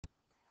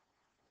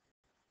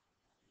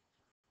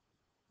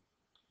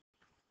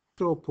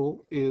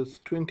Taupo is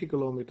 20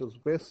 kilometers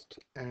west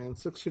and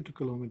 62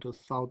 kilometers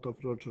south of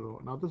Rotorua.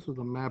 Now this is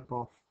a map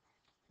of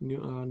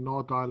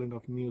North Island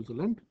of New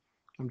Zealand.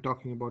 I'm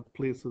talking about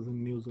places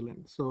in New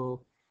Zealand.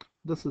 So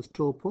this is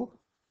Taupo,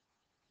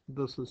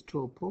 this is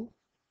Taupo,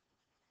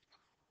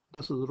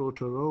 this is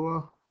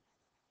Rotorua,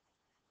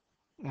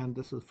 and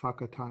this is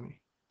Whakatane.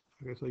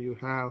 Okay, so you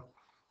have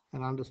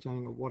an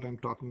understanding of what I'm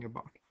talking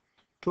about.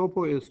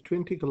 Taupo is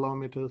 20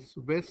 kilometers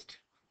west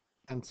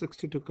and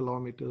 62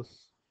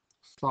 kilometers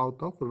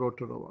south of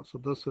Rotorua. So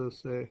this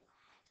is a,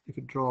 if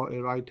you draw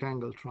a right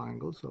angle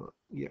triangle, so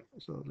yeah,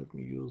 so let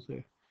me use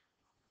a,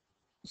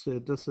 say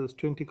this is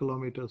 20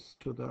 kilometers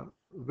to the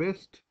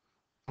west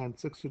and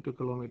 62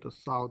 kilometers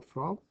south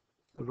from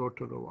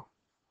Rotorua.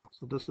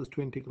 So this is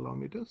 20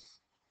 kilometers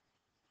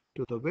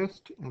to the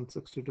west and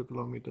 62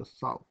 kilometers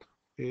south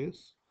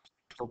is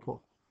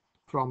Taupo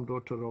from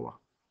Rotorua.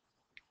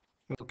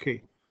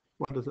 Okay,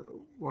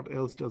 what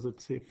else does it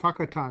say?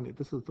 Whakatane,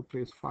 this is the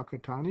place.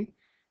 Whakatane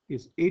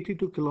is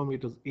 82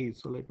 kilometers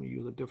east. So let me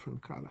use a different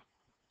color.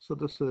 So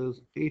this is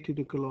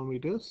 82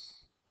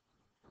 kilometers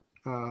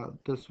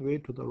this way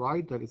to the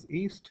right, that is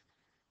east,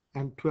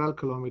 and 12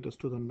 kilometers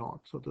to the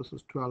north. So this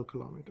is 12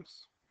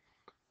 kilometers.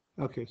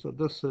 Okay, so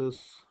this is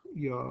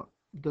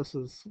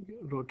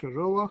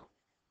Rotorua,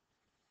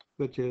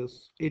 which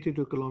is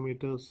 82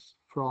 kilometers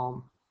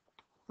from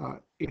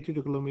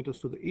 82 kilometers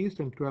to the east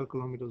and 12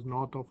 kilometers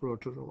north of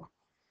Rotorua.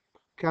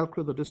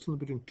 Calculate the distance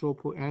between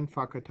Taupo and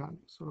Whakatane.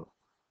 So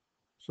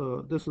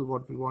this is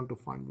what we want to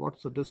find.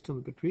 What's the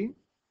distance between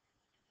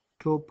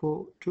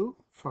Taupo to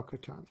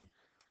Whakatane?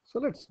 So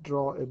let's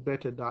draw a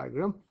better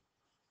diagram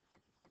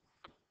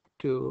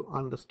to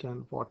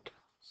understand what.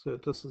 So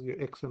this is your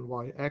x and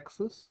y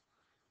axis,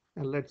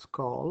 and let's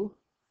call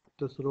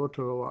this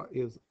Rotorua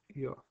is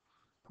your,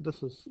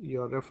 this is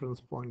your reference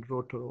point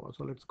Rotorua.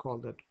 So let's call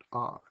that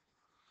R.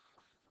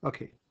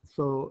 Okay,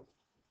 so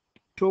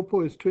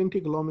Taupo is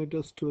 20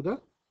 kilometers to the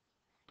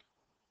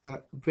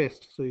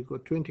west. So you go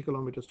 20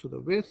 kilometers to the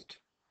west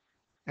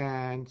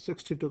and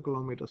 62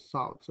 kilometers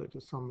south. So it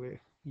is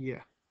somewhere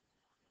here.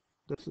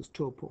 This is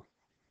Taupo.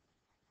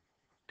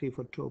 T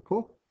for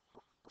Taupo.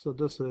 So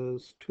this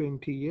is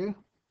 20 here,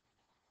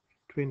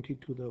 20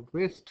 to the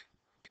west.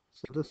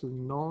 So this is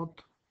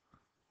north,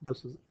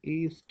 this is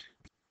east,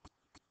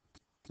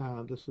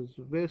 this is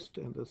west,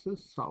 and this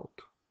is south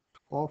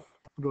of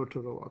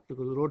Rotorua,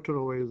 because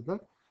Rotorua is the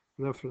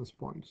reference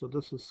point. So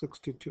this is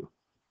 62.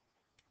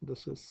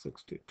 This is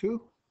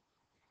 62.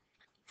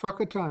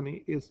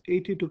 Whakatane is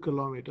 82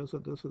 kilometers. So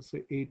this is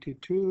say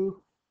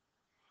 82,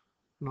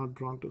 not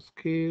drawn to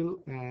scale,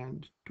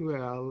 and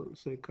 12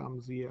 say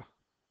comes here.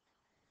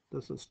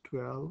 This is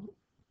 12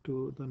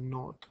 to the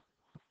north,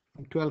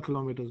 and 12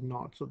 kilometers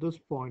north. So this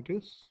point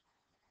is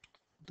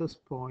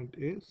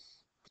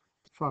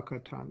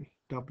Whakatane,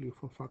 W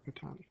for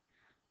Whakatane.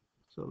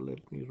 So let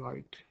me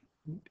write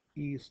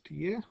east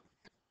here.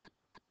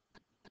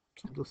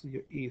 So this is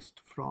your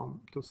east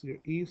from, this is your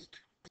east,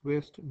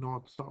 west,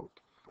 north, south.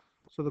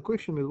 So the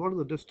question is, what is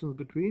the distance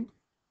between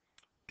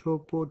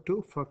Taupo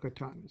to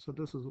Whakatane? So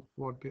this is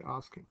what we're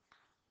asking.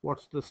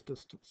 What's this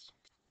distance?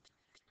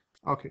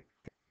 Okay.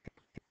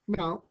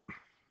 Now,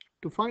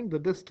 to find the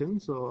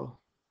distance,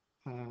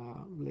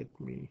 let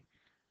me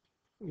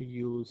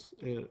use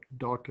a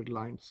dotted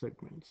line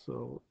segment.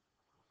 So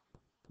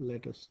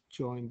let us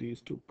join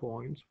these 2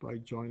 points by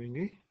joining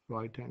a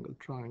right angle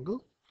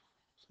triangle.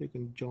 So you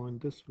can join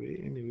this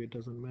way, anyway, it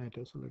doesn't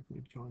matter. So let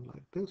me join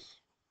like this.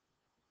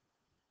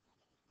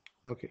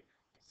 Okay,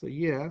 so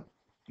here,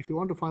 if you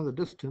want to find the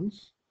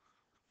distance,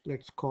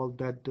 let's call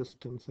that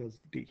distance as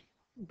D.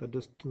 The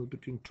distance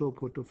between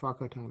Taupo to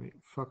Whakatane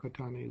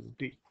is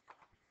D.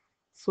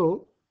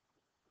 So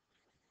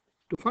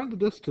to find the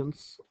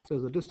distance,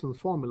 there's a distance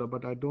formula,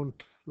 but I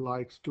don't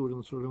like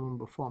students to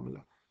remember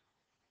formula.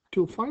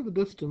 To find the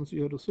distance,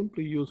 you have to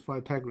simply use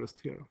Pythagoras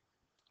theorem.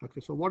 Okay,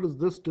 so what is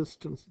this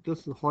distance?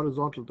 This is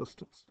horizontal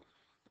distance.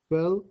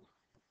 Well,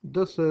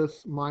 this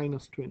is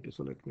minus 20.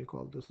 So let me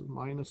call this is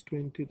minus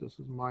 20. This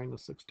is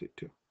minus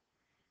 62.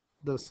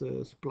 This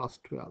is plus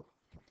 12.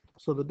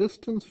 So the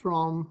distance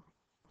from,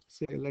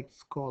 say,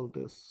 let's call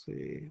this,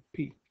 say,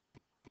 P.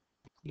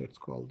 Let's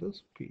call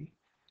this P.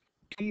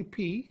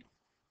 TP,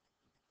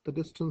 the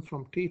distance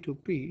from T to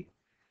P,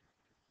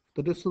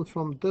 the distance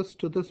from this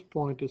to this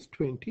point is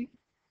 20,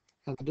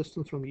 and the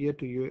distance from here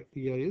to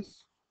here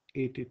is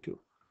 82.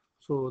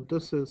 So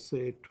this is,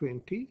 say,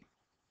 20,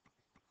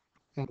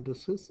 and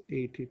this is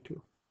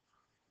 82.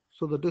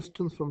 So the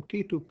distance from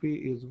T to P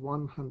is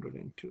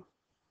 102.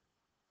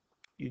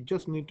 You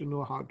just need to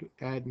know how to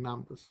add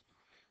numbers.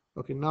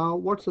 Okay, now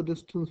what's the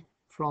distance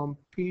from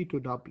P to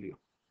W?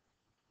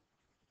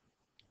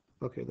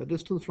 Okay, the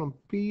distance from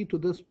P to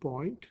this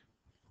point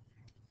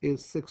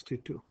is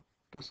 62.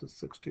 This is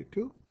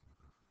 62,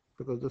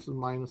 because this is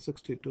minus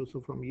 62.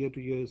 So from here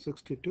to here is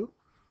 62.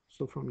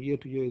 So from here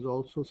to here is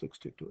also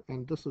 62.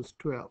 And this is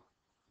 12.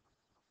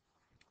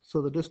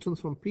 So the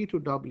distance from P to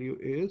W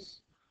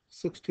is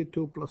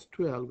 62 plus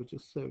 12, which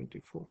is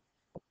 74.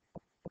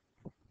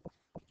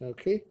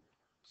 Okay,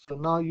 So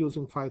now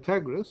using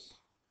Pythagoras,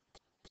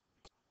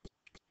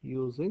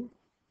 using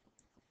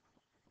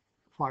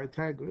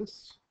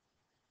Pythagoras,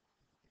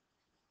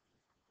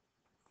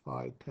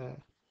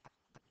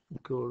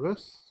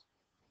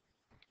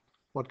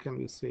 what can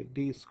we say?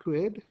 D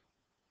squared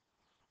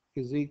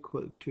is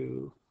equal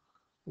to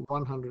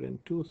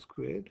 102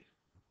 squared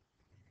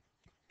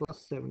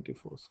plus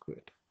 74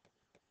 squared.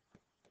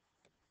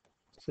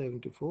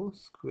 74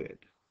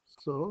 squared.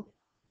 So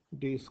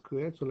D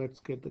squared. So let's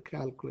get the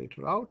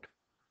calculator out.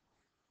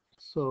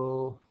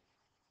 So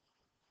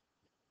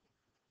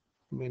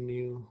when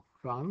you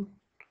run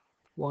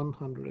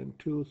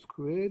 102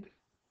 squared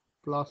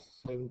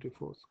plus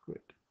 74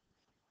 squared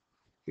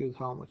is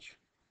how much?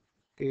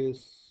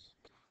 Is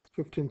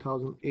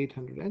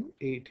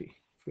 15,880.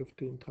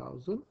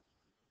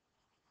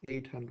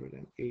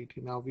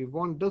 15,880. Now we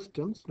want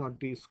distance, not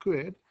D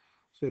squared.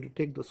 So you have to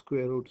take the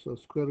square root. So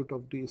square root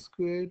of D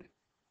squared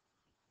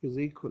is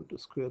equal to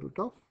square root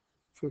of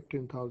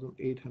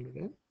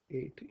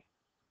 15,880.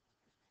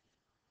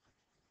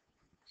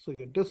 So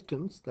your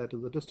distance, that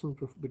is the distance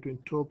between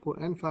Taupo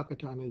and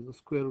Whakatane, is the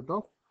square root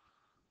of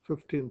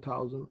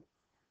 15,000.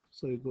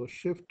 So you go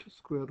shift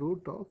square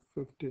root of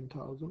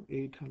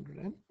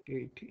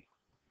 15,880.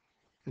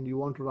 And you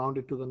want to round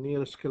it to the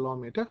nearest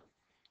kilometer.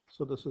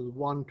 So this is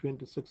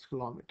 126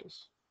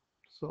 kilometers.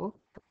 So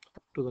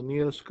to the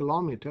nearest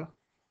kilometer,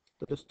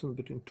 the distance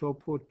between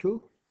Taupo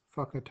to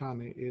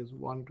Whakatane is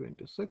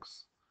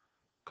 126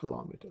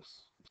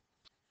 kilometers.